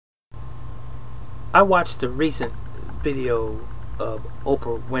I watched the recent video of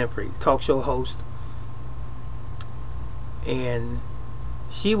Oprah Winfrey, talk show host, and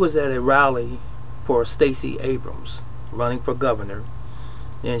she was at a rally for Stacy Abrams running for governor,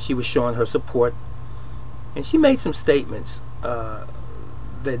 and she was showing her support, and she made some statements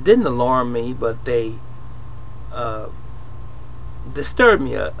that didn't alarm me, but they disturbed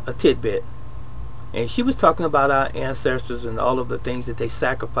me a tidbit. And she was talking about our ancestors and all of the things that they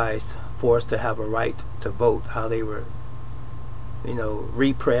sacrificed for us to have a right to vote, how they were,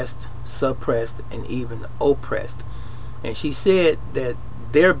 repressed, suppressed, and even oppressed. And she said that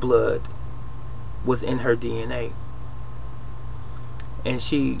their blood was in her DNA. And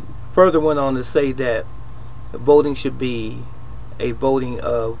she further went on to say that voting should be a voting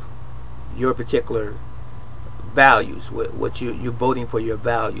of your particular values, what you're voting for, your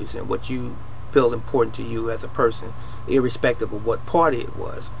values and what you feel important to you as a person, irrespective of what party it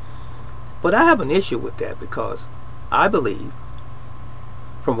was. But I have an issue with that, because I believe,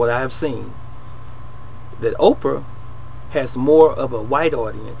 from what I have seen, that Oprah has more of a white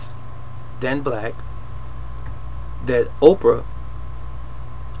audience than black, that Oprah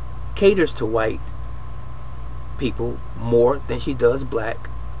caters to white people more than she does black,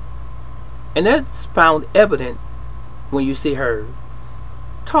 and that's found evident when you see her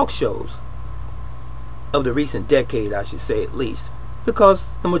talk shows of the recent decade, I should say, at least, because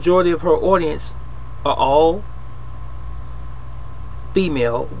the majority of her audience are all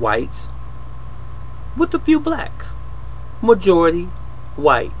female whites with a few blacks, majority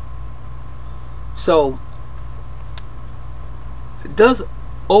white. So does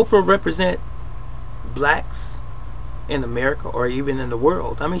Oprah represent blacks in America or even in the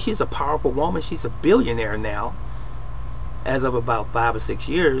world? I mean, she's a powerful woman. She's a billionaire now. As of about 5 or 6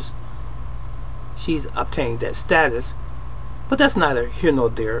 years, she's obtained that status. But that's neither here nor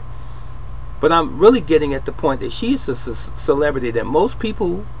there. But I'm really getting at the point that she's a celebrity that most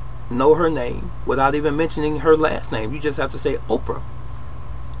people know her name without even mentioning her last name. You just have to say Oprah.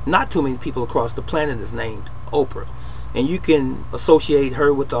 Not too many people across the planet is named Oprah. And you can associate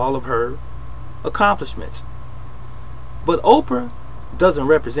her with all of her accomplishments. But Oprah doesn't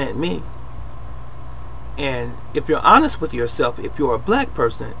represent me. And if you're honest with yourself, if you're a black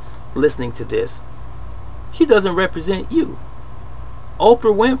person listening to this, she doesn't represent you.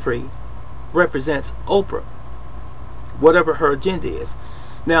 Oprah Winfrey represents Oprah, whatever her agenda is.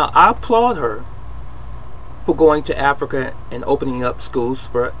 Now, I applaud her for going to Africa and opening up schools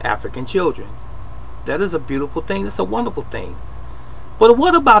for African children. That is a beautiful thing. It's a wonderful thing. But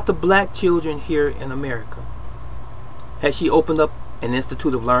what about the black children here in America? Has she opened up an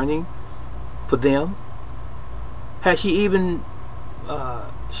institute of learning for them? Has she even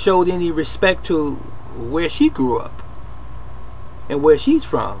showed any respect to where she grew up and where she's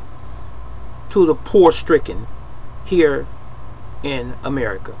from, to the poor-stricken here in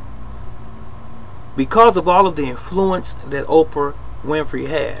America? Because of all of the influence that Oprah Winfrey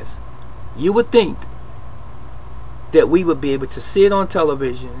has, you would think that we would be able to see it on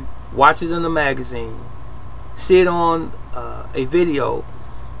television, watch it in a magazine, see it on a video,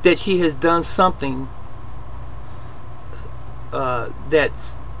 that she has done something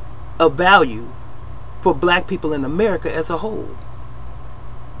that's of value for black people in America as a whole.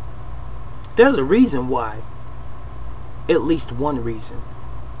 There's a reason why. At least one reason.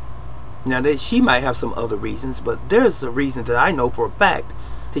 Now, that she might have some other reasons, but there's a reason that I know for a fact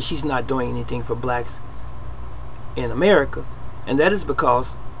that she's not doing anything for blacks in America. And that is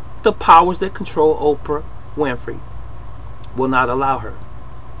because the powers that control Oprah Winfrey will not allow her.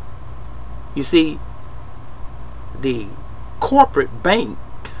 You see, the corporate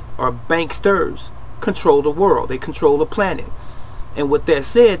banks or banksters control the world. They control the planet. And with that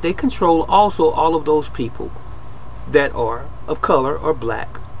said, they control also all of those people that are of color or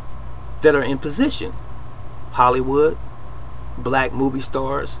black that are in position. Hollywood, black movie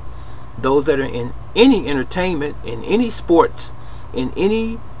stars, those that are in any entertainment, in any sports, in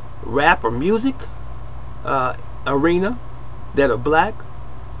any rap or music arena that are black,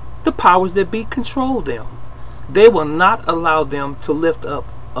 the powers that be control them. They will not allow them to lift up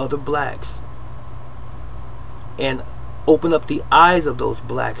other blacks and open up the eyes of those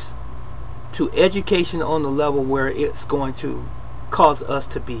blacks to education on the level where it's going to cause us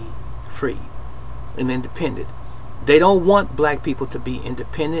to be free and independent. They don't want black people to be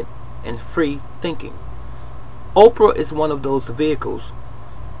independent and free thinking. Oprah is one of those vehicles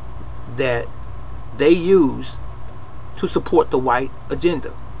that they use to support the white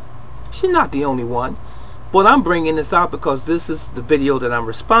agenda. She's not the only one, but I'm bringing this out because this is the video that I'm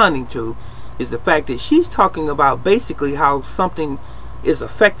responding to, is the fact that she's talking about basically how something is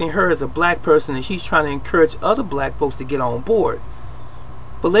affecting her as a black person, and she's trying to encourage other black folks to get on board.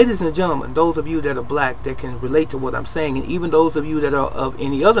 But ladies and gentlemen, those of you that are black that can relate to what I'm saying, and even those of you that are of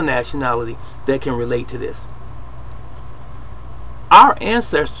any other nationality that can relate to this, our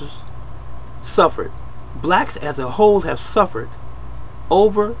ancestors suffered. Blacks as a whole have suffered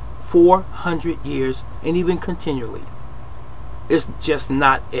over 400 years, and even continually. It's just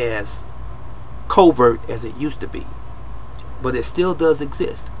not as covert as it used to be, but it still does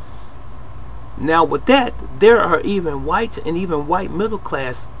exist. Now with that, there are even whites and even white middle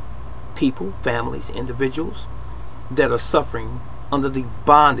class people, families, individuals that are suffering under the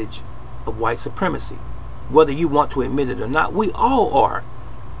bondage of white supremacy. Whether you want to admit it or not, we all are.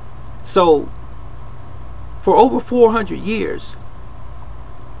 So for over 400 years,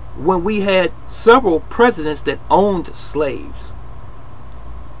 when we had several presidents that owned slaves,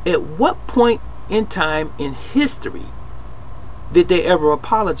 at what point in time in history did they ever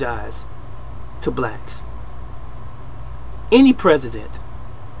apologize to blacks? Any president,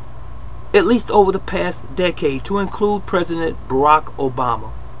 at least over the past decade, to include President Barack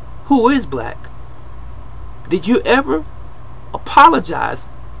Obama, who is black, did you ever apologize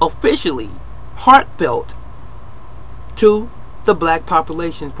officially, heartfelt, to the black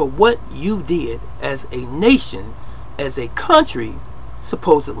population for what you did as a nation, as a country,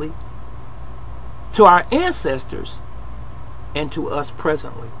 supposedly, to our ancestors and to us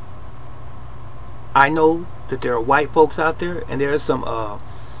presently? I know that there are white folks out there, and there are some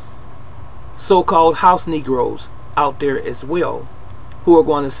so-called house Negroes out there as well, who are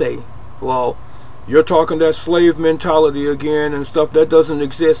going to say, well, you're talking that slave mentality again and stuff that doesn't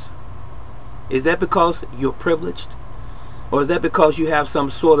exist. Is that because you're privileged? Or is that because you have some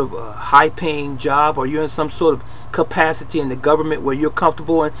sort of high-paying job, or you're in some sort of capacity in the government where you're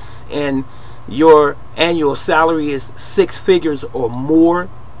comfortable and your annual salary is 6 figures or more?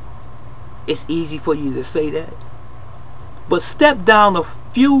 It's easy for you to say that. But step down a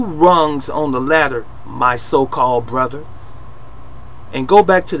few rungs on the ladder, my so-called brother, and go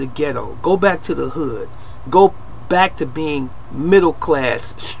back to the ghetto, go back to the hood, go back to being middle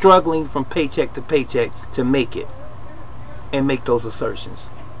class, struggling from paycheck to paycheck to make it, and make those assertions.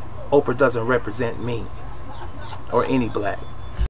 Oprah doesn't represent me or any black.